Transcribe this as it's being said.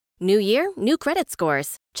New year, new credit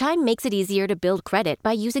scores. Chime makes it easier to build credit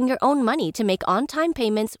by using your own money to make on-time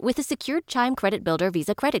payments with a secured Chime Credit Builder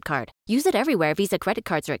Visa credit card. Use it everywhere Visa credit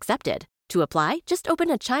cards are accepted. To apply, just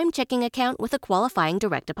open a Chime checking account with a qualifying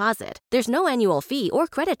direct deposit. There's no annual fee or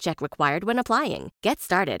credit check required when applying. Get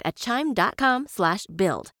started at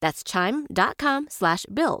chime.com/build. That's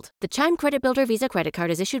chime.com/build. The Chime Credit Builder Visa credit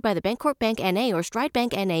card is issued by the Bancorp Bank N.A. or Stride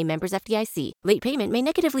Bank N.A. members FDIC. Late payment may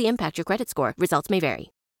negatively impact your credit score. Results may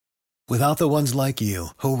vary. Without the ones like you,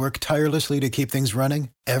 who work tirelessly to keep things running,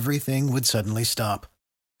 everything would suddenly stop.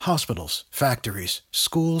 Hospitals, factories,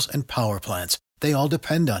 schools, and power plants, they all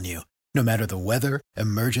depend on you. No matter the weather,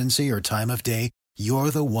 emergency, or time of day, you're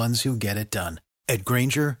the ones who get it done. At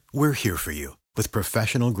Grainger, we're here for you with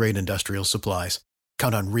professional-grade industrial supplies.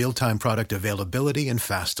 Count on real-time product availability and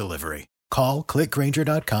fast delivery. Call, click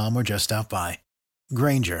Grainger.com, or just stop by.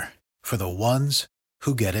 Grainger, for the ones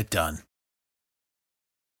who get it done.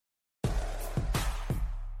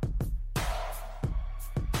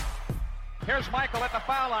 Here's Michael at the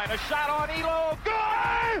foul line. A shot on Elo.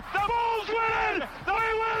 Good! The Bulls win it! They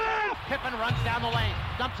win it! Pippen runs down the lane,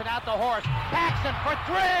 dumps it out to Horst. Paxson for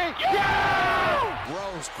three. Yeah!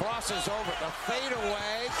 Rose crosses over the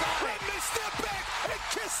fadeaway. Let me step back and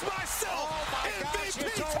kiss myself. Oh my MVP gosh,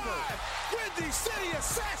 it's time. over. Windy City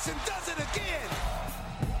Assassin does it again.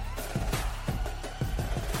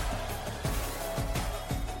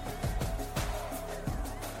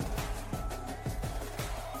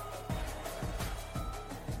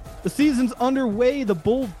 The season's underway. The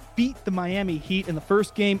Bulls beat the Miami Heat in the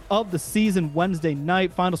first game of the season Wednesday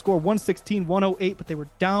night. Final score 116-108, but they were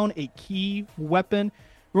down a key weapon.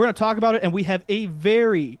 We're going to talk about it, and we have a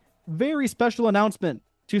very, very special announcement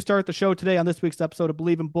to start the show today on this week's episode of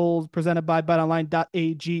Believe in Bulls, presented by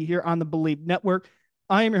BetOnline.ag here on the Believe Network.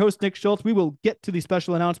 I am your host, Nick Schultz. We will get to the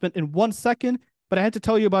special announcement in 1 second, but I had to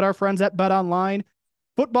tell you about our friends at BetOnline.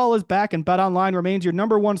 Football is back, and BetOnline remains your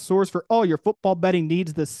number one source for all your football betting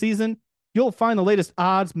needs this season. You'll find the latest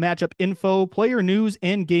odds, matchup info, player news,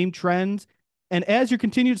 and game trends. And as your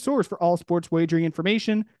continued source for all sports wagering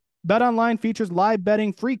information, BetOnline features live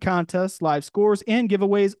betting, free contests, live scores, and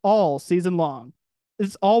giveaways all season long.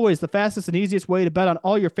 It's always the fastest and easiest way to bet on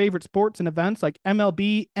all your favorite sports and events like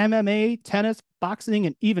MLB, MMA, tennis, boxing,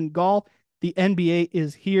 and even golf. The NBA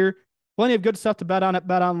is here. Plenty of good stuff to bet on at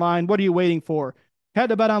BetOnline. What are you waiting for? Head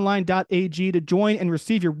to betonline.ag to join and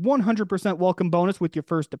receive your 100% welcome bonus with your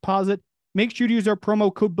first deposit. Make sure to use our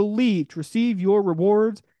promo code BELIEVE to receive your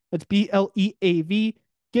rewards. That's BLEAV.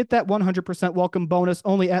 Get that 100% welcome bonus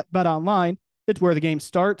only at BetOnline. It's where the game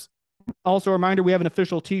starts. Also, a reminder, we have an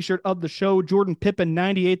official t-shirt of the show, Jordan Pippen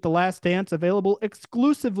 98, The Last Dance, available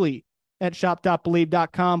exclusively at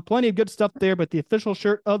shop.believe.com. Plenty of good stuff there, but the official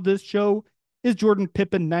shirt of this show is Jordan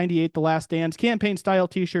Pippen 98, The Last Dance, campaign-style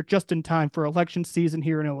t-shirt just in time for election season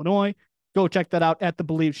here in Illinois. Go check that out at the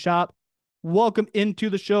Believe shop. Welcome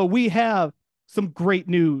into the show. We have some great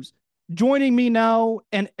news. Joining me now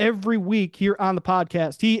and every week here on the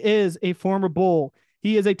podcast, he is a former Bull.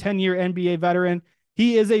 He is a 10-year NBA veteran.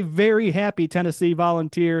 He is a very happy Tennessee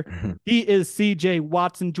Volunteer. He is CJ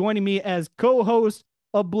Watson, joining me as co-host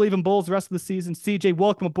of Believe in Bulls the rest of the season. CJ,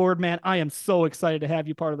 welcome aboard, man. I am so excited to have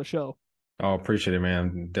you part of the show. Oh, appreciate it, man.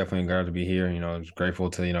 I'm definitely glad to be here. Just grateful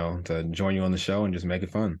to, to join you on the show and just make it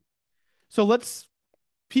fun. So let's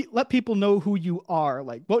let people know who you are.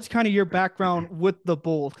 Like, what's kind of your background with the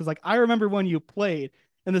Bulls? Because, I remember when you played,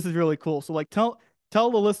 and this is really cool. So, tell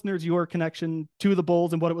the listeners your connection to the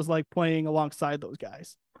Bulls and what it was like playing alongside those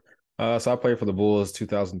guys. So I played for the Bulls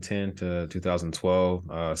 2010 to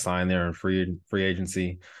 2012, signed there in free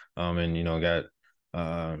agency, and, got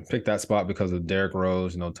picked that spot because of Derrick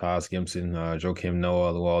Rose, Taj Gibson, Joakim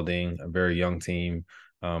Noah, Luol Deng, a very young team,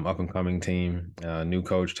 up-and-coming team, new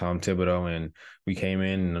coach, Tom Thibodeau, and we came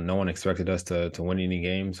in and no one expected us to win any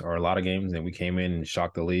games or a lot of games, and we came in and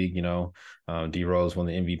shocked the league, D Rose won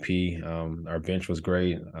the MVP, our bench was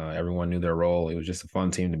great, everyone knew their role, it was just a fun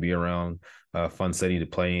team to be around, fun city to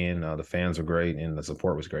play in, the fans were great, and the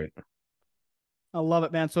support was great. I love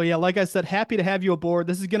it, man. So yeah, like I said, happy to have you aboard.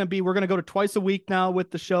 We're going to go to twice a week now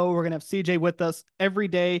with the show. We're going to have CJ with us every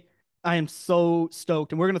day. I am so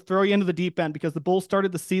stoked. And we're going to throw you into the deep end because the Bulls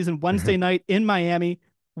started the season Wednesday night in Miami,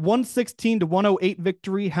 116-108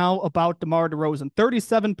 victory. How about DeMar DeRozan?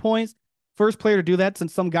 37 points. First player to do that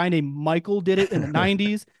since some guy named Michael did it in the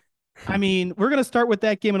 90s. I mean, we're going to start with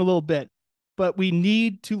that game in a little bit, but we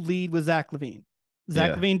need to lead with Zach LaVine.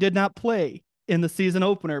 Zach LaVine did not play in the season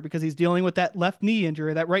opener because he's dealing with that left knee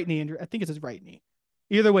injury, that right knee injury. I think it's his right knee.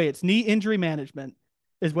 Either way, it's knee injury management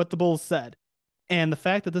is what the Bulls said. And the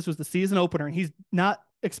fact that this was the season opener and he's not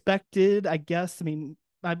expected, I guess,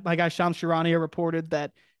 my guy Shams Charania reported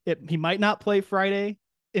that he might not play Friday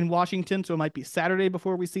in Washington, so it might be Saturday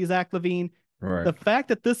before we see Zach LaVine. Right. The fact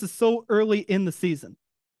that this is so early in the season,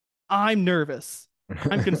 I'm nervous.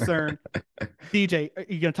 I'm concerned. DJ, are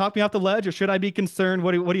you going to talk me off the ledge, or should I be concerned?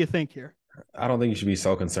 What do you think here? I don't think you should be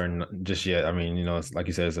so concerned just yet. I mean, it's, like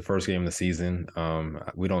you said, it's the first game of the season.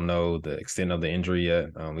 We don't know the extent of the injury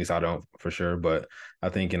yet. At least I don't for sure. But I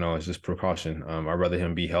think, it's just precaution. I'd rather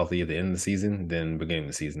him be healthy at the end of the season than beginning of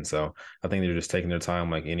the season. So I think they're just taking their time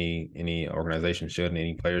like any organization should and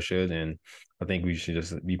any player should. And I think we should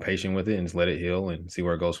just be patient with it and just let it heal and see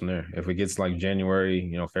where it goes from there. If it gets like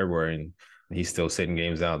January, February, and he's still sitting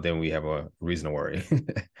games out, then we have a reason to worry.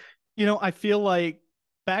 I feel like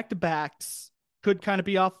back-to-backs could kind of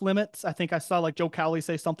be off limits. I think I saw like Joe Cowley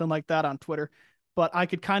say something like that on Twitter, but I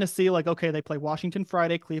could kind of see like, okay, they play Washington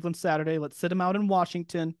Friday, Cleveland Saturday. Let's sit him out in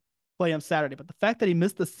Washington, play him Saturday. But the fact that he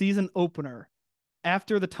missed the season opener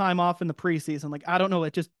after the time off in the preseason, like, I don't know.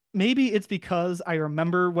 Maybe it's because I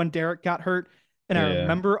remember when Derek got hurt and I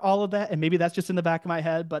remember all of that. And maybe that's just in the back of my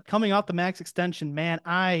head, but coming off the max extension, man,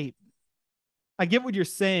 I get what you're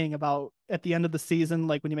saying about at the end of the season,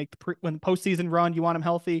 like when you make when postseason run, you want him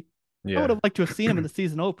healthy. Yeah. I would have liked to have seen him in the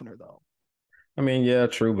season opener, though. I mean, yeah,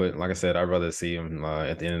 true, but like I said, I'd rather see him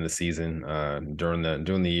at the end of the season, during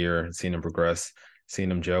the year, seeing him progress, seeing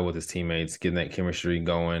him gel with his teammates, getting that chemistry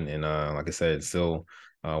going, and like I said, still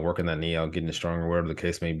working that knee out, getting it stronger, whatever the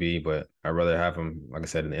case may be. But I'd rather have him, like I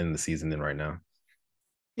said, at the end of the season than right now.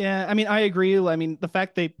 Yeah, I mean, I agree. I mean, the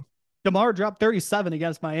fact DeMar dropped 37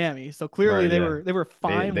 against Miami, so clearly they were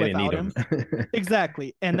fine without him.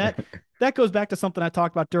 Exactly, and that goes back to something I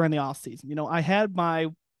talked about during the offseason. I had my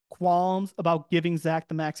qualms about giving Zach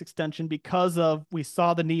the max extension because we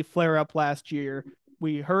saw the knee flare up last year.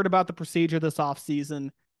 We heard about the procedure this offseason,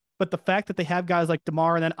 but the fact that they have guys like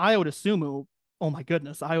DeMar and then Ayo Dosunmu, oh my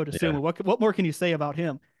goodness, Ayo Dosunmu, what more can you say about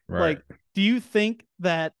him? Right. Like, do you think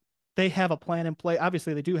that they have a plan in place?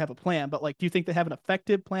 Obviously they do have a plan, but like, do you think they have an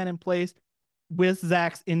effective plan in place with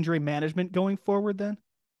Zach's injury management going forward then?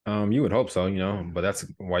 You would hope so, but that's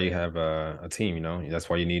why you have a team, that's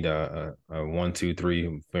why you need a 1, 2,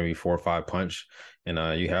 3, maybe 4 or 5 punch.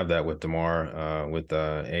 And you have that with DeMar, with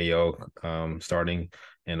Ayo starting,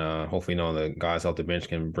 and hopefully, the guys off the bench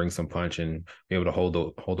can bring some punch and be able to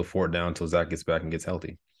hold the fort down until Zach gets back and gets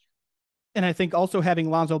healthy. And I think also having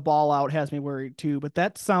Lonzo Ball out has me worried too, but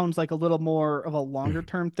that sounds like a little more of a longer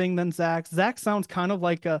term thing than Zach. Zach sounds kind of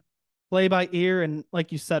like a play by ear. And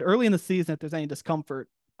like you said, early in the season, if there's any discomfort,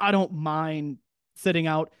 I don't mind sitting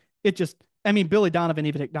out. Billy Donovan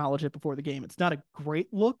even acknowledged it before the game. It's not a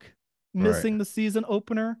great look missing the season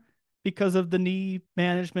opener because of the knee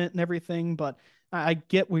management and everything, but I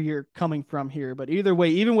get where you're coming from here. But either way,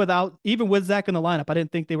 even with Zach in the lineup, I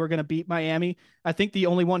didn't think they were going to beat Miami. I think the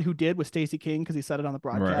only one who did was Stacey King, because he said it on the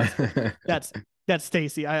broadcast. Right. That's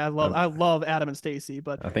Stacey. I love Adam and Stacey,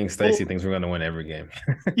 but I think Stacey thinks we're going to win every game.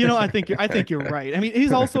 I think you're right. I mean,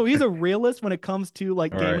 he's a realist when it comes to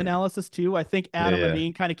like game analysis too. I think Adam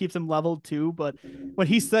Amin kind of keeps him leveled too. But when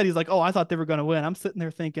he said, he's like, "Oh, I thought they were going to win," I'm sitting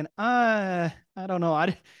there thinking, I don't know.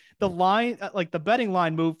 The line, like the betting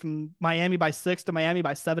line, moved from Miami by 6 to Miami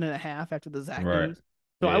by 7.5 after the Zach news.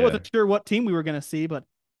 So I wasn't sure what team we were going to see, but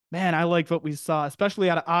man, I liked what we saw, especially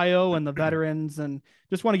out of Ayo and the veterans. And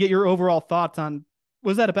just want to get your overall thoughts on,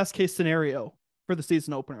 was that a best case scenario for the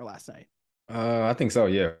season opener last night? I think so.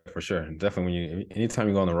 Yeah, for sure. Definitely. Anytime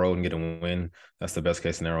you go on the road and get a win, that's the best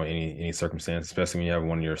case scenario in any circumstance, especially when you have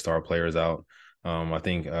one of your star players out. I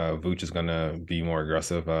think Vooch is going to be more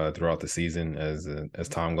aggressive throughout the season as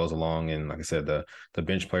time goes along. And like I said, the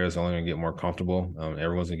bench players are only going to get more comfortable.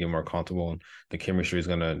 Everyone's going to get more comfortable. And the chemistry is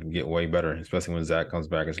going to get way better, especially when Zach comes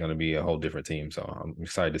back. It's going to be a whole different team. So I'm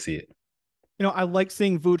excited to see it. I like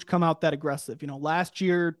seeing Vooch come out that aggressive. Last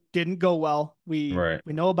year didn't go well. We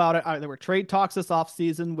know about it. There were trade talks this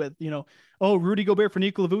offseason with, Rudy Gobert for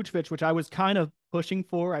Nikola Vucevic, which I was kind of pushing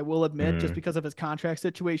for, I will admit, just because of his contract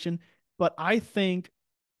situation. But I think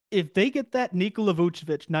if they get that Nikola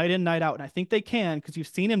Vucevic night in, night out, and I think they can, because you've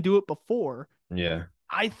seen him do it before. Yeah.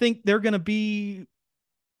 I think they're going to be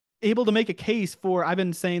able to make a case for, I've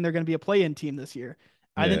been saying they're going to be a play-in team this year.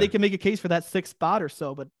 I think they can make a case for that 6th spot or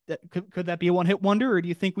so, but could that be a one-hit wonder, or do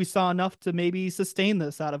you think we saw enough to maybe sustain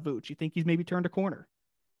this out of Vooch? You think he's maybe turned a corner?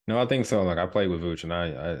 No, I think so. Like, I played with Vooch, and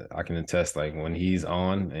I can attest, like, when he's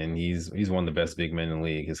on, and he's one of the best big men in the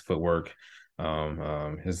league. His footwork,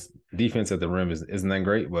 his defense at the rim isn't that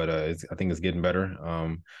great, but I think it's getting better.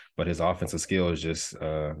 But his offensive skill is just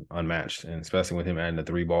unmatched, and especially with him adding the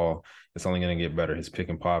 3 ball, it's only going to get better. His pick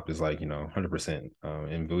and pop is like 100%.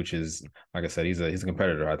 And Vooch is, like I said, he's a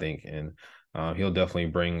competitor, I think, and he'll definitely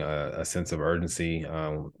bring a sense of urgency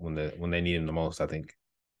when they need him the most, I think.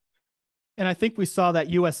 And I think we saw that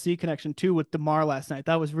USC connection too with DeMar last night.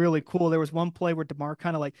 That was really cool. There was one play where DeMar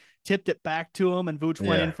kind of like tipped it back to him and Vooch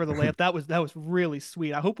went in for the layup. That was really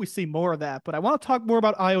sweet. I hope we see more of that. But I want to talk more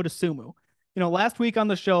about Ayo Dosunmu. You know, last week on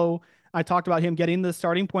the show, I talked about him getting the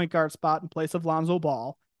starting point guard spot in place of Lonzo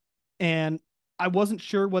Ball. And I wasn't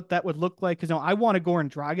sure what that would look like because I wanted Goran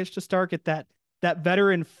Dragic to start, get that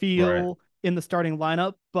veteran feel in the starting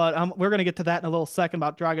lineup. But we're going to get to that in a little second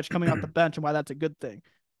about Dragic coming off the bench and why that's a good thing.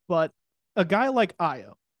 But a guy like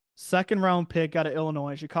Ayo, second round pick out of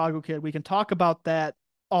Illinois, Chicago kid, we can talk about that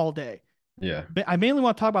all day. Yeah. I mainly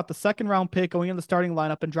want to talk about the second round pick going in the starting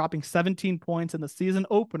lineup and dropping 17 points in the season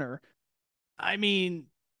opener. I mean,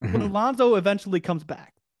 when Lonzo eventually comes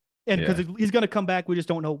back, and because he's going to come back, we just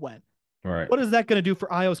don't know when. Right. What is that going to do for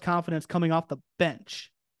Ayo's confidence coming off the bench,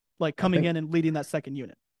 like coming in and leading that second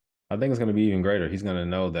unit? I think it's going to be even greater. He's going to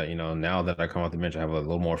know that, now that I come off the bench, I have a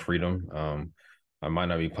little more freedom. I might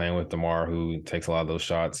not be playing with DeMar, who takes a lot of those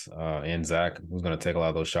shots, and Zach, who's going to take a lot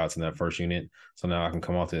of those shots in that first unit. So now I can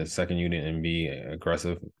come off to the second unit and be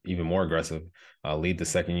aggressive, even more aggressive, lead the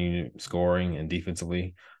second unit scoring and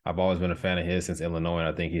defensively. I've always been a fan of his since Illinois, and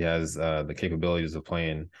I think he has the capabilities of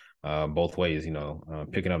playing both ways,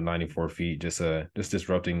 picking up 94 feet, just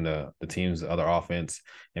disrupting the team's other offense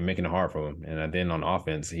and making it hard for him. And then on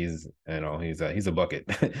offense, he's a bucket.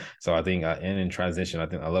 So I think, and in transition, I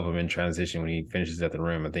think I love him in transition when he finishes at the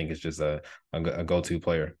rim. I think it's just a go-to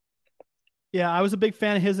player. Yeah, I was a big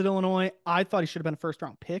fan of his at Illinois. I thought he should have been a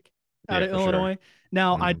first-round pick out of Illinois. Sure.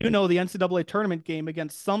 Now, I do know the NCAA tournament game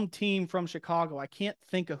against some team from Chicago. I can't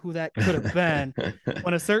think of who that could have been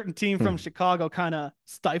when a certain team from Chicago kind of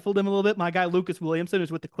stifled him a little bit. My guy, Lucas Williamson, is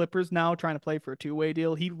with the Clippers now trying to play for a two-way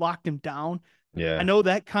deal. He locked him down. Yeah, I know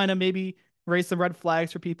that kind of maybe raised some red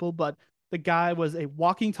flags for people, but the guy was a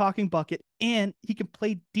walking, talking bucket, and he can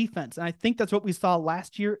play defense. And I think that's what we saw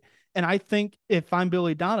last year. And I think if I'm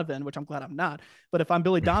Billy Donovan, which I'm glad I'm not, but if I'm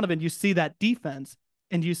Billy Donovan, you see that defense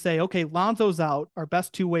and you say, okay, Lonzo's out, our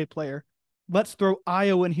best two-way player. Let's throw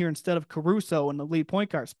Ayo in here instead of Caruso in the lead point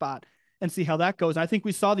guard spot and see how that goes. And I think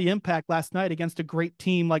we saw the impact last night against a great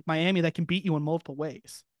team like Miami that can beat you in multiple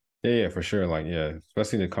ways. Yeah, for sure.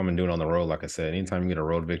 Especially to come and do it on the road. Like I said, anytime you get a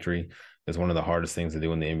road victory, it's one of the hardest things to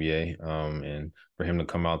do in the NBA. And for him to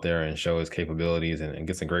come out there and show his capabilities and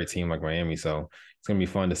gets a great team like Miami. So it's going to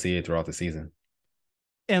be fun to see it throughout the season.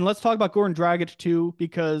 And let's talk about Goran Dragic too,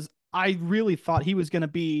 because I really thought he was going to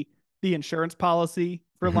be the insurance policy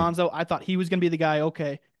for Lonzo. I thought he was going to be the guy.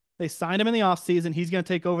 Okay, they signed him in the offseason. He's going to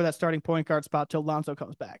take over that starting point guard spot till Lonzo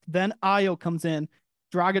comes back. Then Ayo comes in.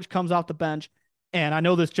 Dragic comes off the bench. And I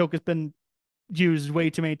know this joke has been used way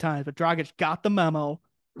too many times, but Dragic got the memo.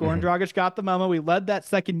 Goran Dragic got the memo. We led that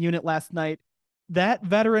second unit last night. That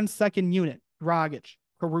veteran second unit, Dragic,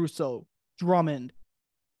 Caruso, Drummond,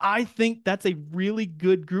 I think that's a really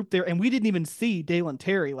good group there. And we didn't even see Dalen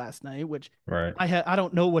Terry last night, which I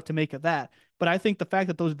don't know what to make of that. But I think the fact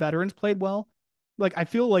that those veterans played well, like I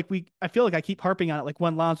feel like I keep harping on it, like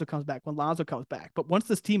when Lonzo comes back. But once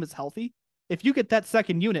this team is healthy, if you get that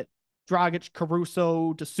second unit, Dragic,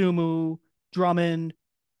 Caruso, Dosunmu, Drummond,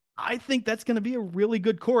 I think that's going to be a really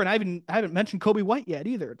good core. And I haven't mentioned Coby White yet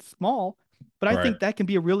either. It's small, but I think that can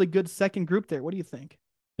be a really good second group there. What do you think?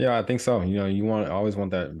 Yeah, I think so. You always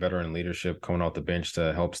want that veteran leadership coming off the bench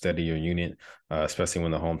to help steady your unit, especially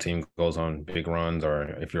when the home team goes on big runs, or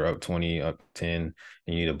if you're up 20, up 10, and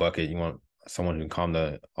you need a bucket, you want someone who can calm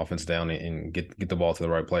the offense down and get the ball to the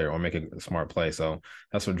right player or make a smart play. So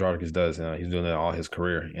that's what Dragic does. He's doing that all his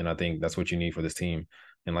career, and I think that's what you need for this team.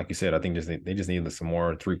 And like you said, I think they just need some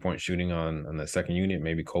more 3-point shooting on the second unit.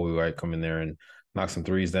 Maybe Coby White come in there and knock some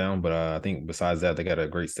threes down. But I think besides that, they got a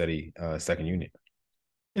great steady second unit.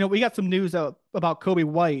 We got some news out about Coby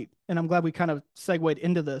White, and I'm glad we kind of segued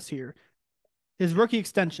into this here. His rookie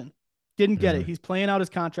extension, didn't get it. He's playing out his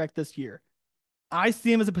contract this year. I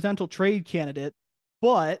see him as a potential trade candidate,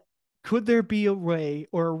 but could there be a way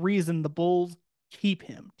or a reason the Bulls keep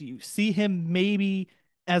him? Do you see him maybe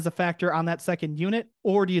as a factor on that second unit,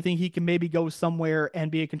 or do you think he can maybe go somewhere and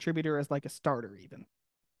be a contributor as like a starter even?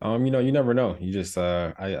 You never know. You just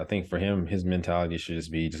I think for him, his mentality should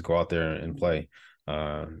just go out there and play.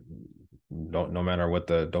 Don't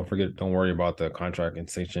worry about the contract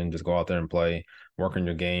extension. Just go out there and play, work on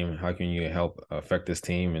your game. How can you help affect this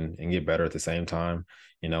team and get better at the same time?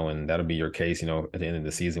 And that'll be your case, at the end of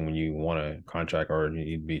the season when you want a contract or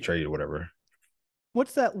you'd be traded or whatever.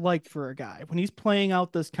 What's that like for a guy when he's playing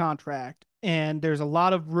out this contract and there's a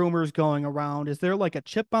lot of rumors going around? Is there like a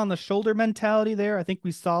chip on the shoulder mentality there? I think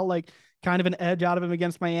we saw like kind of an edge out of him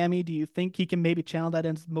against Miami? Do you think he can maybe channel that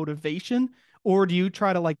into motivation, or do you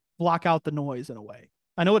try to like block out the noise in a way?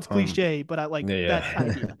 I know it's cliche, but I like that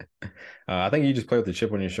idea. I think you just play with the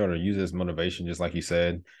chip on your shoulder, use it as motivation, just like you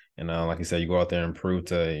said. And like you said, you go out there and prove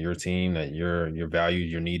to your team that you're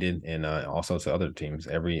valued, you're needed, and also to other teams.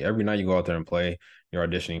 Every night you go out there and play, you're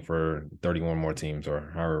auditioning for 31 more teams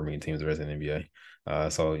or however many teams there is in the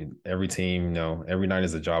NBA. So every team, every night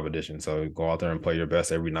is a job audition. So go out there and play your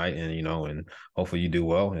best every night, and and hopefully you do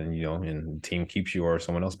well, and and the team keeps you or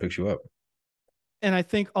someone else picks you up. And I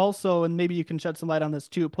think also, and maybe you can shed some light on this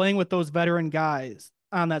too, playing with those veteran guys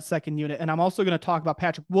on that second unit. And I'm also going to talk about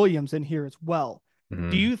Patrick Williams in here as well.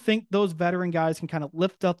 Do you think those veteran guys can kind of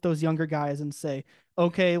lift up those younger guys and say,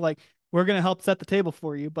 okay, like we're going to help set the table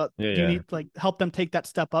for you, but you need to like help them take that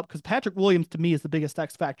step up? Because Patrick Williams to me is the biggest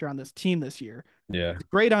X factor on this team this year. Yeah. He's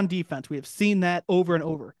great on defense. We have seen that over and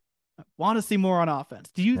over. I want to see more on offense.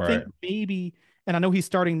 Do you think maybe, and I know he's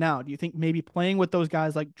starting now, do you think maybe playing with those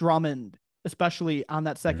guys like Drummond, especially on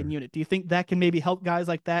that second unit, do you think that can maybe help guys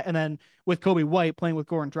like that? And then with Kobe White playing with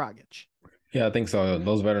Goran Dragic? Yeah, I think so.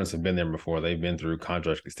 Those veterans have been there before. They've been through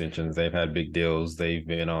contract extensions. They've had big deals. They've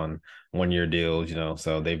been on 1-year deals,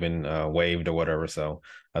 so they've been waived or whatever. So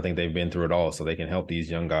I think they've been through it all. So they can help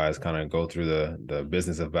these young guys kind of go through the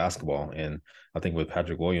business of basketball. And I think with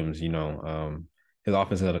Patrick Williams, his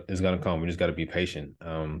offense is going to come. We just got to be patient.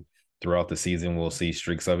 Throughout the season, we'll see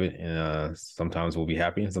streaks of it, and sometimes we'll be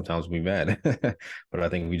happy, and sometimes we'll be mad. But I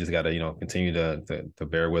think we just got to, continue to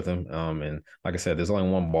bear with him. And like I said, there's only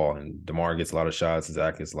one ball, and DeMar gets a lot of shots,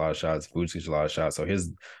 Zach gets a lot of shots, Vooch gets a lot of shots. So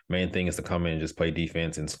his main thing is to come in and just play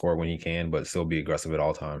defense and score when he can, but still be aggressive at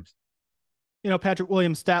all times. Patrick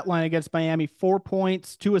Williams' stat line against Miami: 4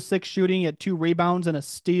 points, 2 of 6 shooting, he had 2 rebounds and a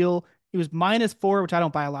steal. He was -4, which I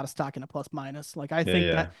don't buy a lot of stock in a plus minus. Like I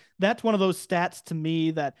think that's one of those stats to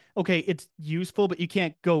me that, okay, it's useful, but you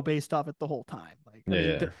can't go based off it the whole time. Like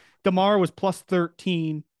DeMar was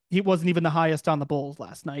 +13. He wasn't even the highest on the Bulls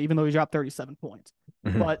last night, even though he dropped 37 points.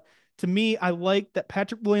 But to me, I like that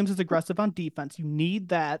Patrick Williams is aggressive on defense. You need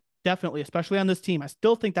that definitely, especially on this team. I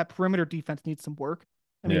still think that perimeter defense needs some work.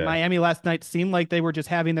 I mean, Miami last night seemed like they were just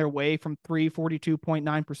having their way from 3,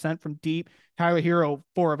 42.9% from deep. Tyler Hero,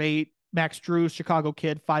 4 of 8. Max Strus, Chicago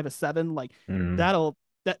kid, 5 of 7. Like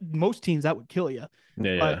that most teams that would kill you.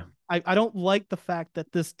 But I don't like the fact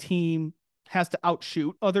that this team has to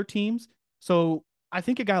outshoot other teams. So I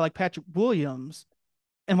think a guy like Patrick Williams,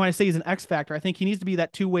 and when I say he's an X factor, I think he needs to be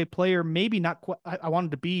that two-way player. Maybe not quite. I want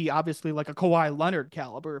him to be obviously like a Kawhi Leonard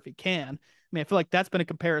caliber if he can. I mean, I feel like that's been a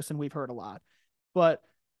comparison we've heard a lot. But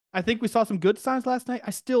I think we saw some good signs last night.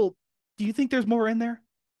 Do you think there's more in there?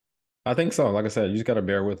 I think so. Like I said, you just got to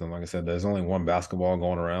bear with him. Like I said, there's only one basketball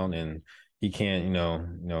going around, and he can't,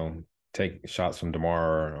 take shots from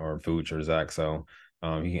DeMar or Vooch or Zach. So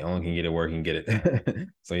he only can get it where he can get it.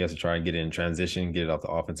 So he has to try and get it in transition, get it off the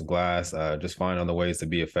offensive glass, just find other ways to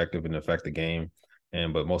be effective and affect the game.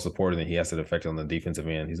 But most importantly, he has to affect it on the defensive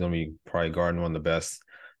end. He's going to be probably guarding one of the best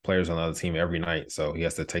players on the other team every night. So he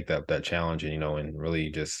has to take that challenge and, and really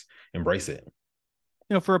just embrace it.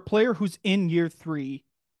 For a player who's in year 3,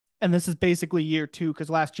 and this is basically year 2, because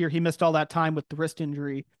last year he missed all that time with the wrist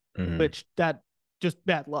injury, which that just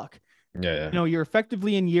bad luck. Yeah. You're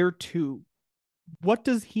effectively in year 2. What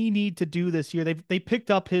does he need to do this year? They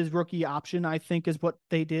picked up his rookie option, I think, is what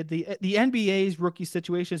they did. The NBA's rookie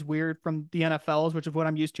situation is weird from the NFL's, which is what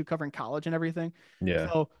I'm used to covering college and everything.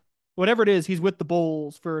 Yeah. So whatever it is, he's with the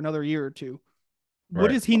Bulls for another year or 2.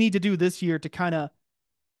 What does he need to do this year to kind of,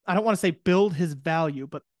 I don't want to say build his value,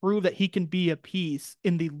 but prove that he can be a piece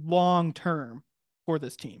in the long term for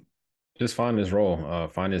this team? Just find his role,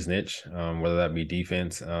 find his niche, whether that be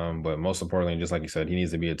defense. But most importantly, just like you said, he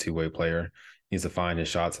needs to be a two-way player. He needs to find his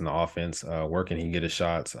shots in the offense. Where can he get his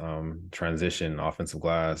shots? Transition, offensive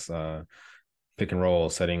glass, pick and roll,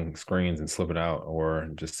 setting screens and slip it out, or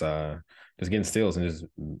just getting steals and just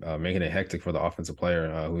making it hectic for the offensive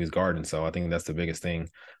player who he's guarding. So I think that's the biggest thing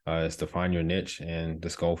is to find your niche and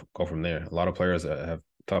just go from there. A lot of players have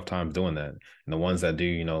tough times doing that, and the ones that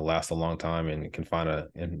do, last a long time and can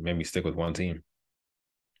and maybe stick with one team.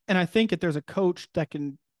 And I think if there's a coach that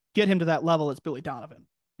can get him to that level, it's Billy Donovan,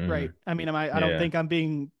 right? I mean, I don't think I'm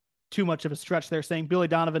being too much of a stretch there saying Billy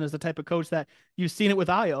Donovan is the type of coach that you've seen it with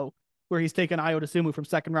Ayo, where he's taken Ayo Dosunmu from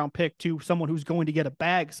second-round pick to someone who's going to get a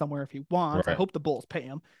bag somewhere if he wants. Right. I hope the Bulls pay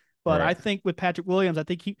him. But I think with Patrick Williams, I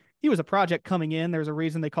think he was a project coming in. There's a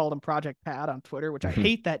reason they called him Project Pat on Twitter, which I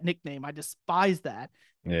hate that nickname. I despise that.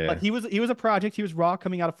 Yeah. But he was a project. He was raw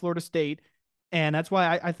coming out of Florida State. And that's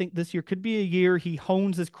why I think this year could be a year he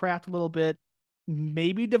hones his craft a little bit.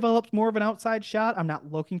 maybe develops more of an outside shot. I'm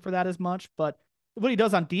not looking for that as much, but what he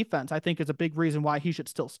does on defense, I think, is a big reason why he should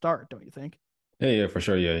still start, don't you think? Yeah, for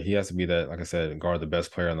sure. Yeah, he has to be that, like I said, guard the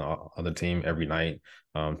best player on the other team every night.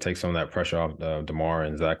 Take some of that pressure off DeMar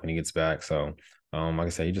and Zach when he gets back. So, like I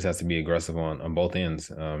said, he just has to be aggressive on both ends,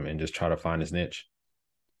 and just try to find his niche.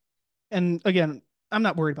 And again, I'm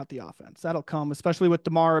not worried about the offense. That'll come, especially with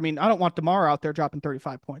DeMar. I mean, I don't want DeMar out there dropping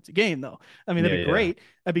 35 points a game, though. I mean, that'd be great.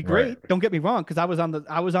 That'd be great. Right. Don't get me wrong, because I was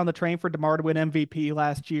on the train for DeMar to win MVP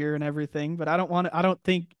last year and everything. But I don't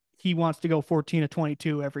think he wants to go 14 to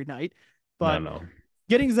 22 every night. But no.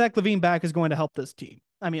 Getting Zach LaVine back is going to help this team.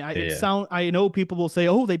 I mean, I know people will say,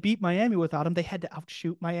 oh, they beat Miami without him. They had to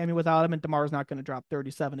outshoot Miami without him, and DeMar's not going to drop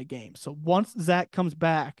 37 a game. So once Zach comes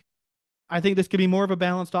back, I think this could be more of a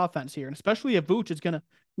balanced offense here. And especially if Vooch is going to,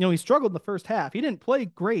 he struggled in the first half. He didn't play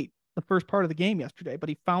great the first part of the game yesterday, but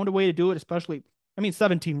he found a way to do it, especially,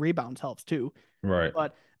 17 rebounds helps too. Right.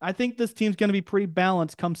 But I think this team's going to be pretty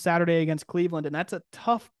balanced come Saturday against Cleveland. And that's a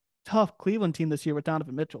tough Cleveland team this year with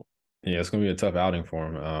Donovan Mitchell. Yeah, it's going to be a tough outing for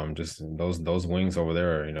him. Just those wings over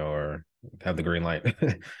there, are have the green light,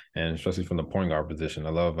 and especially from the point guard position. I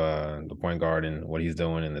love the point guard and what he's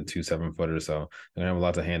doing and the 2 7-footers. So they're going to have a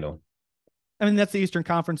lot to handle. I mean, that's the Eastern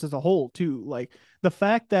Conference as a whole, too. Like the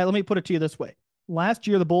fact that, let me put it to you this way. Last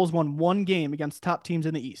year, the Bulls won 1 game against top teams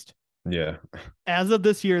in the East. Yeah. As of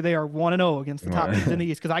this year, they are 1-0 against the top teams in the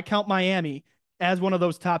East. Because I count Miami as one of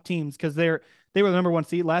those top teams because they were the number 1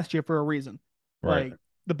 seed last year for a reason. Right. Like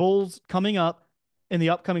the Bulls coming up in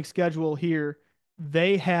the upcoming schedule here,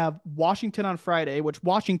 they have Washington on Friday, which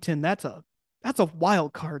Washington, that's a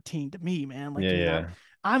wild card team to me, man. Like, yeah.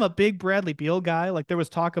 I'm a big Bradley Beal guy. Like there was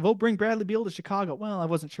talk of, bring Bradley Beal to Chicago. Well, I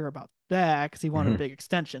wasn't sure about that because he wanted a big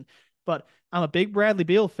extension, but I'm a big Bradley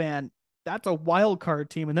Beal fan. That's a wild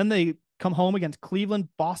card team. And then they come home against Cleveland,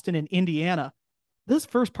 Boston, and Indiana. This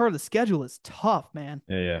first part of the schedule is tough, man.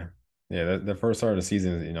 Yeah. The first start of the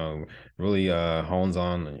season, really hones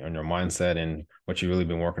on your mindset and what you've really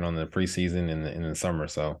been working on in the preseason and in the summer.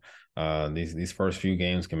 So these first few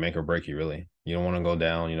games can make or break you, really. You don't want to go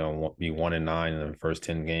down, be 1-9 in the first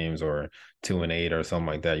 10 games or 2-8 or something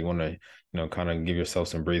like that. You want to, kind of give yourself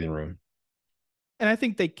some breathing room. And I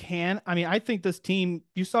think they can. I mean, I think this team,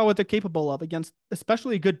 you saw what they're capable of against,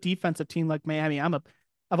 especially a good defensive team like Miami. I've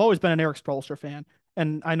always been an Eric Spoelstra fan,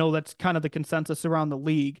 and I know that's kind of the consensus around the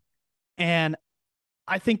league. And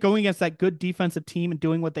I think going against that good defensive team and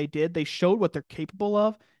doing what they did, they showed what they're capable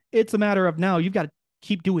of. It's a matter of now you've got to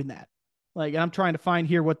keep doing that. Like, and I'm trying to find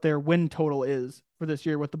here what their win total is for this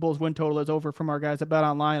year, what the Bulls win total is over from our guys at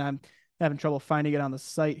BetOnline. I'm having trouble finding it on the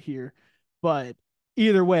site here, but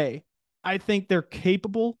either way, I think they're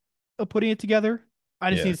capable of putting it together.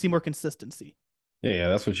 I just need to see more consistency. Yeah,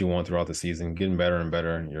 that's what you want throughout the season, getting better and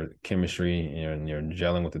better. Your chemistry and you're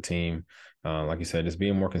gelling with the team. Like you said, just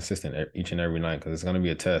being more consistent each and every night because it's going to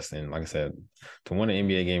be a test. And like I said, to win an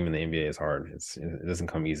NBA game in the NBA is hard. It doesn't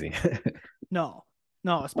come easy.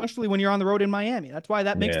 No, especially when you're on the road in Miami. That's why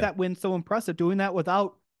that makes that win so impressive. Doing that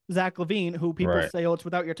without Zach LaVine, who people say, it's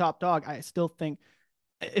without your top dog. I still think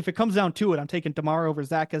if it comes down to it, I'm taking DeMar over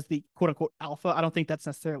Zach as the quote unquote alpha. I don't think that's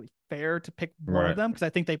necessarily fair to pick one of them because I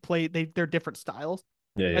think they're different styles.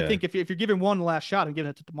 I think if you're giving one the last shot, I'm giving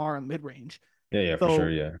it to DeMar in the mid range. Yeah, for sure.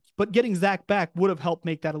 Yeah. But getting Zach back would have helped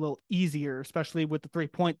make that a little easier, especially with the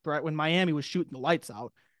 3-point threat when Miami was shooting the lights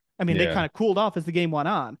out. I mean, they kind of cooled off as the game went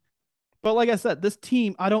on. But like I said, this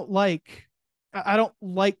team, I don't like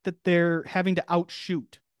that they're having to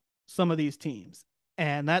outshoot some of these teams.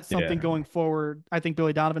 And that's something going forward, I think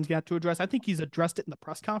Billy Donovan's going to have to address. I think he's addressed it in the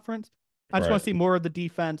press conference. I just want to see more of the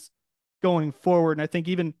defense going forward. And I think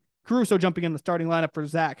even Caruso jumping in the starting lineup for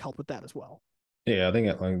Zach helped with that as well. Yeah, I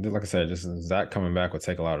think, like I said, just Zach coming back would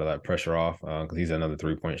take a lot of that pressure off because he's another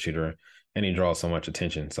 3-point shooter and he draws so much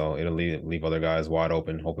attention. So it'll leave other guys wide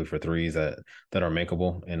open, hopefully for threes that are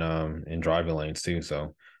makeable in driving lanes too.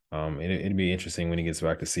 So it'd be interesting when he gets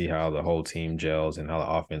back to see how the whole team gels and how the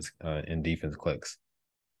offense and defense clicks.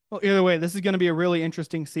 Well, either way, this is going to be a really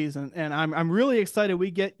interesting season, and I'm really excited we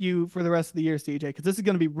get you for the rest of the year, CJ, because this is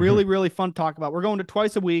going to be really, really fun to talk about. We're going to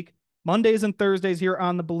twice a week, Mondays and Thursdays here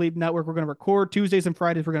on the Believe Network. We're going to record Tuesdays and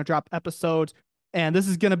Fridays. We're going to drop episodes, and this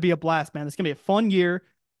is going to be a blast, man. It's going to be a fun year.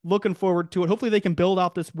 Looking forward to it. Hopefully they can build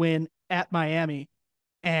off this win at Miami,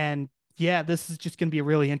 and this is just going to be a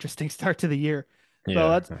really interesting start to the year.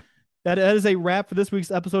 So that is a wrap for this week's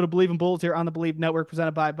episode of Believe in Bulls here on the Believe Network,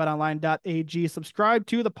 presented by BetOnline.ag. Subscribe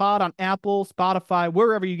to the pod on Apple, Spotify,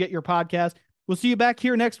 wherever you get your podcast. We'll see you back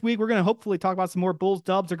here next week. We're going to hopefully talk about some more Bulls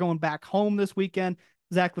dubs. They're going back home this weekend.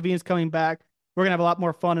 Zach LaVine is coming back. We're going to have a lot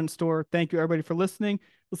more fun in store. Thank you, everybody, for listening.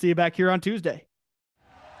 We'll see you back here on Tuesday.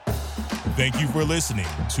 Thank you for listening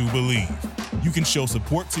to Believe. You can show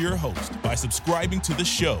support to your host by subscribing to the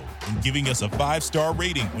show and giving us a 5-star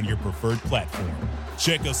rating on your preferred platform.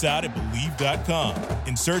 Check us out at Believe.com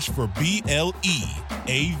and search for BLEAV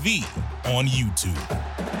on YouTube.